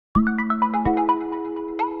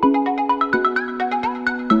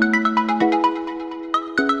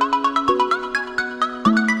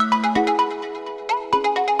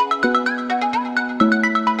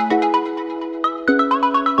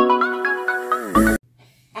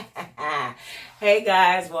Hey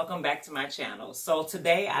guys, welcome back to my channel. So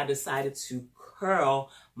today I decided to curl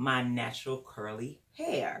my natural curly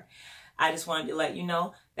hair. I just wanted to let you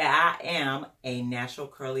know that I am a natural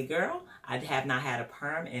curly girl. I have not had a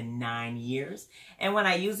perm in 9 years. And when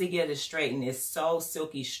I usually get it straightened, it's so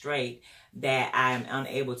silky straight that I'm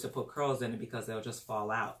unable to put curls in it because they'll just fall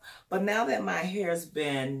out. But now that my hair's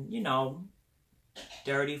been,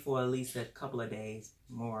 dirty for at least a couple of days,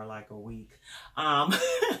 more like a week, I'm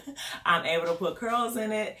able to put curls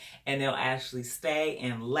in it and they'll actually stay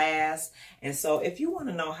and last. And so if you want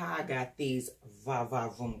to know how I got these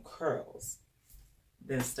va-va-voom curls,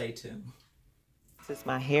 then stay tuned. This is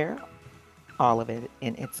my hair, all of it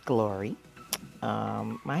in its glory.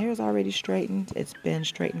 My hair is already straightened. It's been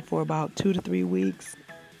straightened for about 2 to 3 weeks.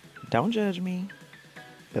 Don't judge me,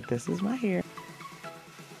 but this is my hair.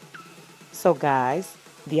 So guys,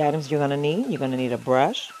 the items you're going to need a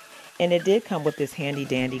brush, and it did come with this handy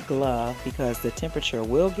dandy glove because the temperature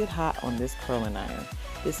will get hot on this curling iron.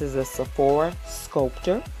 This is a Sephora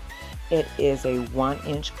Sculptor. It is a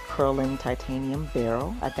 1-inch curling titanium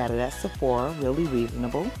barrel. I got it at Sephora, really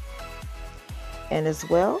reasonable. And as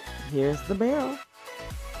well, here's the barrel.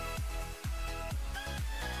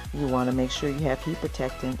 You want to make sure you have heat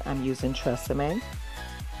protectant. I'm using Tresseme,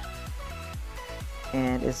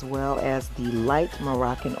 and as well as the light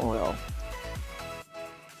Moroccan oil.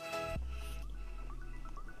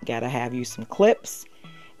 Gotta have you some clips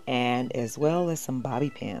and as well as some bobby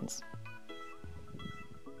pins.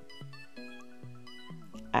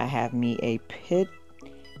 I have me a pit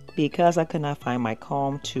because I could not find my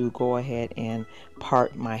comb to go ahead and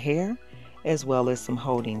part my hair, as well as some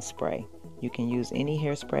holding spray. You can use any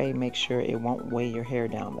hairspray, make sure it won't weigh your hair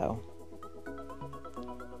down though.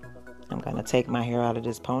 I'm going to take my hair out of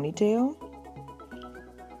this ponytail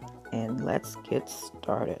and let's get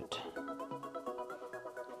started.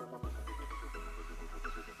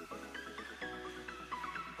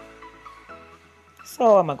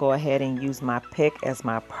 So I'm going to go ahead and use my pick as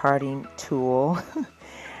my parting tool.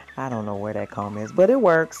 I don't know where that comb is, but it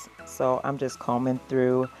works. So I'm just combing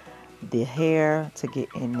through the hair to get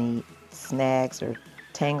any snags or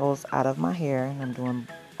tangles out of my hair. And I'm doing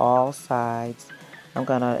all sides. I'm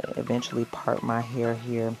gonna eventually part my hair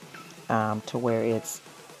here to where it's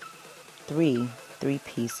three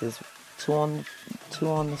pieces, two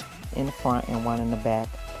in the front and one in the back.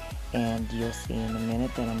 And you'll see in a minute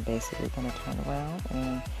that I'm basically gonna turn around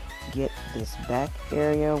and get this back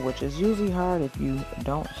area, which is usually hard if you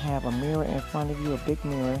don't have a mirror in front of you, a big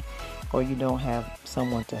mirror, or you don't have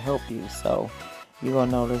someone to help you. So you're gonna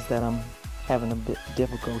notice that I'm having a bit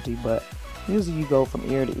difficulty, but usually you go from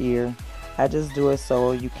ear to ear. I just do it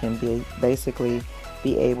so you can basically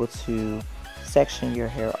be able to section your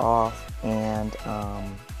hair off, and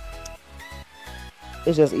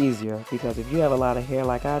it's just easier because if you have a lot of hair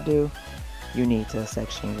like I do, you need to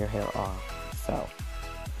section your hair off. So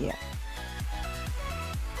yeah.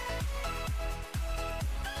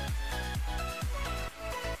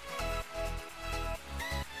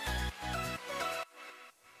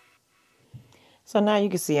 So now you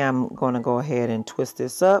can see I'm going to go ahead and twist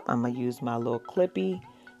this up. I'm going to use my little clippy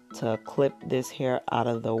to clip this hair out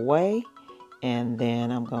of the way. And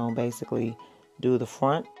then I'm going to basically do the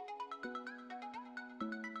front.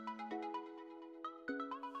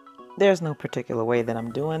 There's no particular way that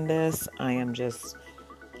I'm doing this. I am just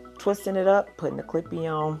twisting it up, putting the clippy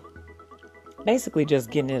on. Basically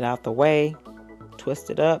just getting it out the way. Twist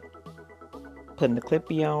it up, putting the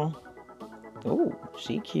clippy on. Ooh,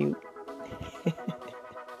 she cute.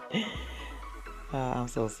 I'm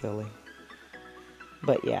so silly,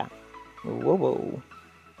 but yeah, whoa, whoa.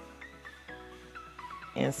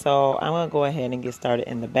 And so I'm gonna go ahead and get started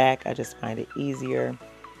in the back. I just find it easier,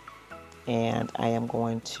 and I am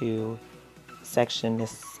going to section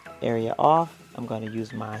this area off. I'm going to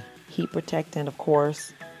use my heat protectant, of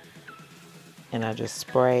course, and I just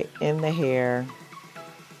spray in the hair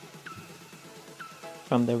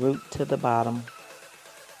from the root to the bottom.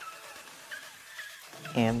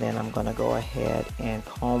 And then I'm going to go ahead and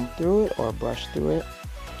comb through it or brush through it.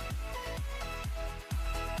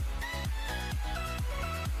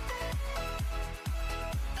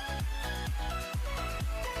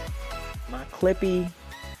 My clippy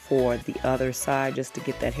for the other side just to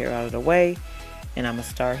get that hair out of the way. And I'm going to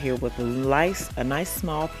start here with a nice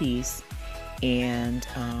small piece, and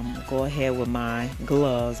go ahead with my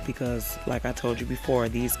gloves because like I told you before,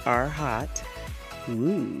 these are hot.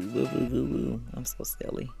 Ooh, I'm so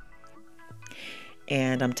silly.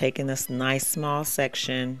 And I'm taking this nice small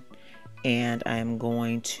section, and I'm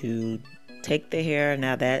going to take the hair.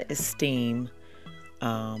 Now that is steam,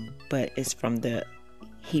 but it's from the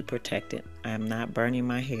heat protectant. I am not burning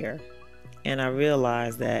my hair. And I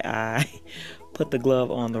realized that I put the glove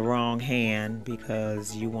on the wrong hand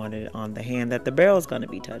because you want it on the hand that the barrel is going to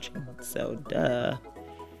be touching. So, duh.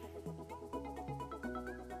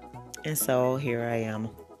 And so here I am,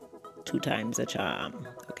 2 times a charm.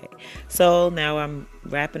 Okay, so now I'm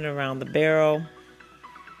wrapping around the barrel,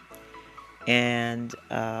 and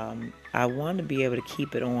I want to be able to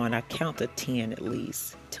keep it on. I count to 10 at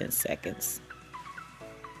least, 10 seconds.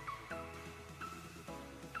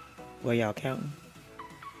 Were y'all counting?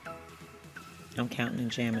 I'm counting and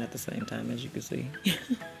jamming at the same time, as you can see.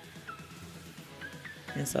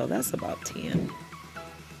 And so that's about 10.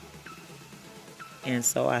 And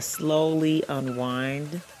so I slowly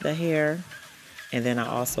unwind the hair, and then I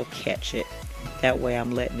also catch it. That way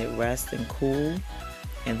I'm letting it rest and cool,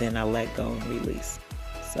 and then I let go and release.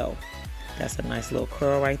 So that's a nice little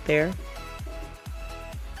curl right there.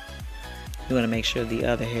 You want to make sure the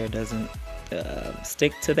other hair doesn't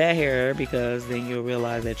stick to that hair, because then you'll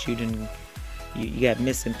realize that you got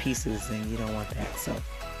missing pieces, and you don't want that. So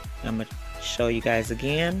I'm going to show you guys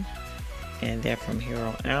again, and then from here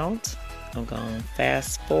on out I'm going to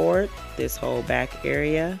fast forward this whole back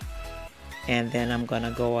area, and then I'm going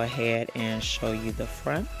to go ahead and show you the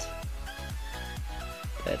front.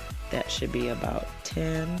 But that should be about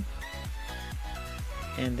 10,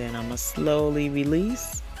 and then I'm going to slowly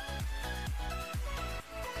release,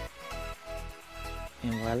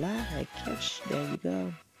 and voila, I catch. There you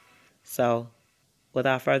go. So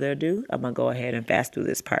without further ado, I'm going to go ahead and fast through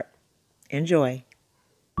this part. Enjoy.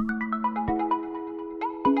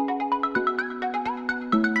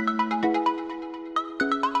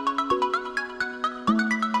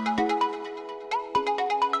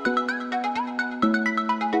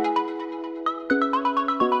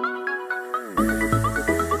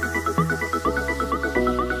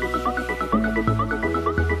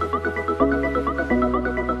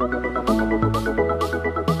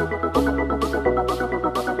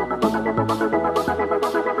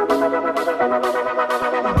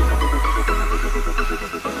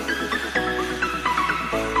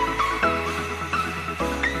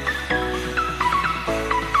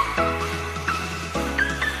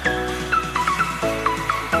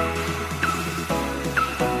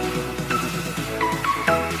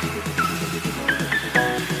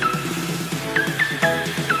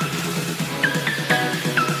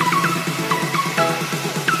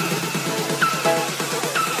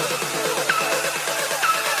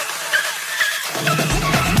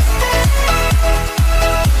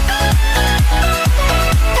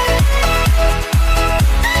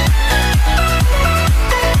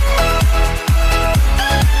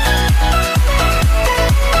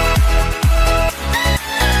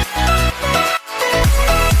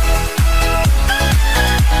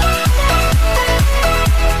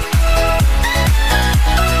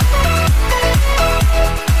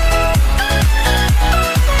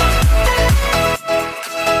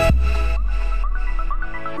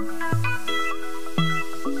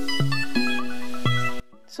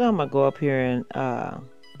 So I'm going to go up here and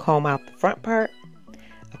comb out the front part.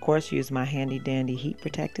 Of course, use my handy dandy heat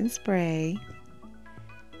protectant spray.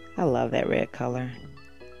 I love that red color.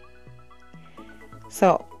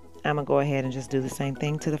 So I'm going to go ahead and just do the same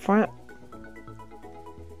thing to the front.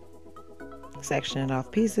 Sectioning off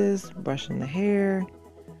pieces, brushing the hair.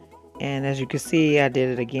 And as you can see, I did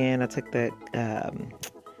it again. I took the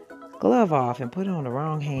glove off and put it on the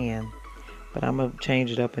wrong hand. But I'm going to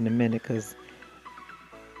change it up in a minute because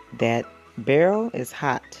that barrel is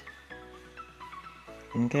hot.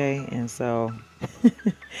 Okay, and so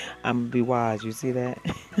I'm gonna be wise. You see that?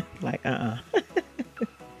 Like,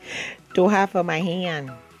 too hot for my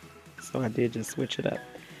hand. So I did just switch it up.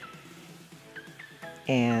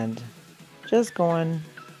 And just going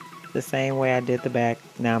the same way I did the back.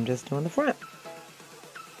 Now I'm just doing the front.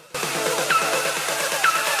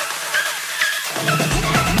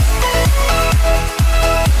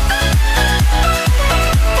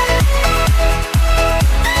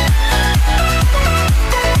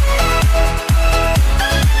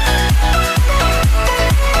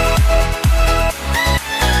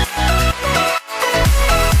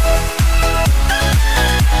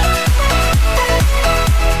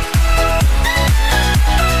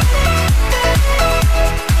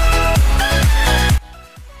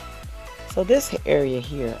 So this area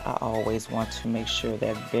here, I always want to make sure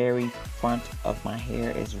that very front of my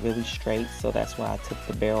hair is really straight. So that's why I took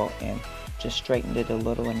the barrel and just straightened it a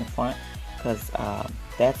little in the front, because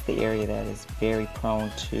that's the area that is very prone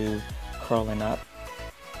to curling up.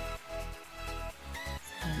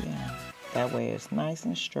 So yeah, that way it's nice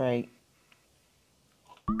and straight.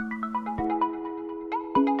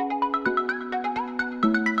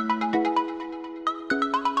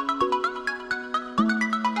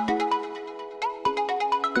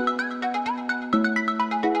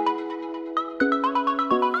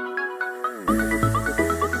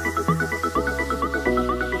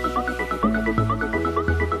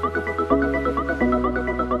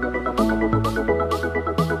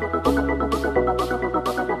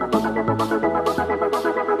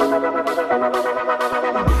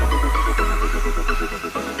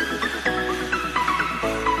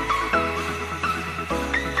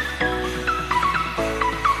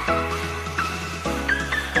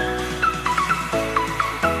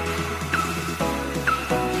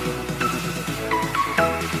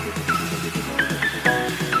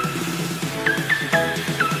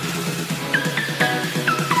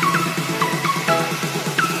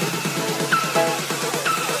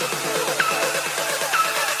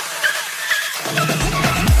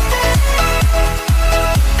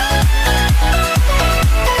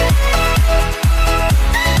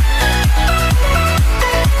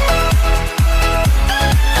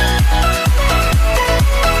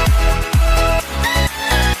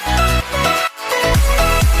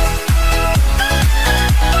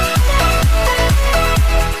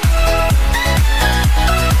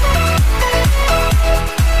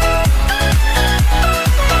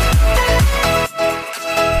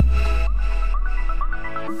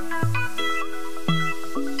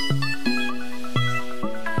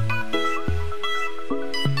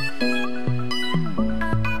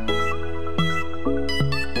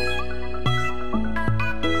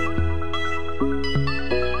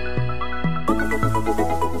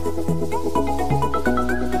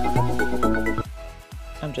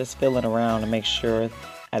 just feeling around to make sure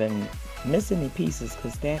I didn't miss any pieces,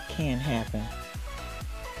 because that can happen.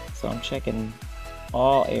 So I'm checking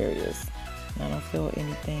all areas. I don't feel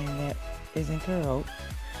anything that isn't curled.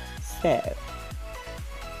 Sad.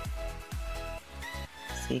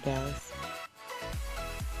 See, guys?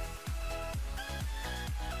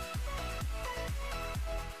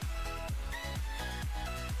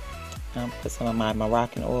 I'm put some of my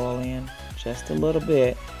Moroccan oil in, just a little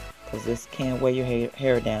bit, because this can weigh your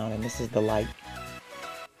hair down, and this is the light.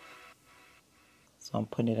 So I'm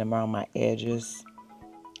putting it around my edges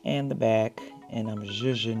and the back, and I'm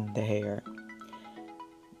zhuzhing the hair.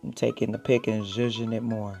 I'm taking the pick and zhuzhing it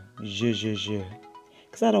more. Zhuzh.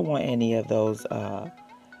 Because I don't want any of those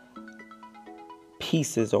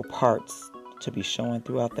pieces or parts to be showing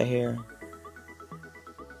throughout the hair.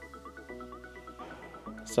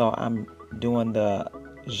 So I'm doing the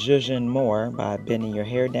zhuzhing more by bending your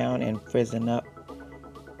hair down and frizzing up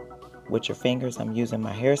with your fingers. I'm using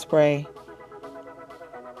my hairspray.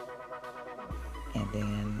 And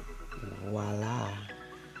then voila.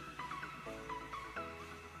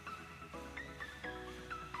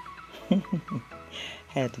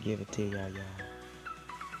 Had to give it to y'all.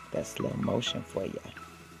 That slow motion for you.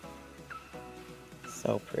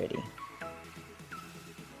 So pretty.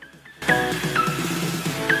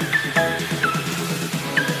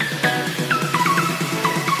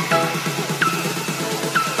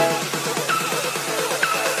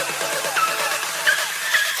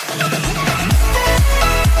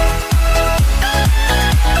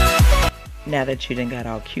 Now that you done got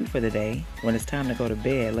all cute for the day, when it's time to go to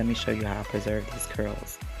bed, let me show you how I preserve these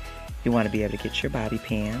curls. You want to be able to get your bobby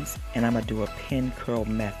pins, and I'm going to do a pin curl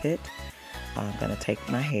method. I'm going to take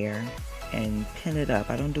my hair and pin it up.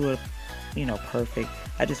 I don't do it, perfect.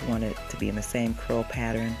 I just want it to be in the same curl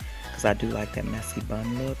pattern, because I do like that messy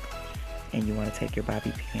bun look. And you want to take your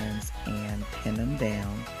bobby pins and pin them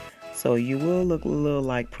down. So you will look a little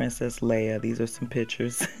like Princess Leia. These are some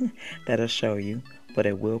pictures that'll show you, but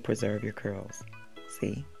it will preserve your curls.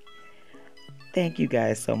 See? Thank you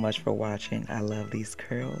guys so much for watching. I love these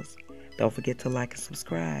curls. Don't forget to like and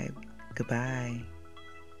subscribe. Goodbye.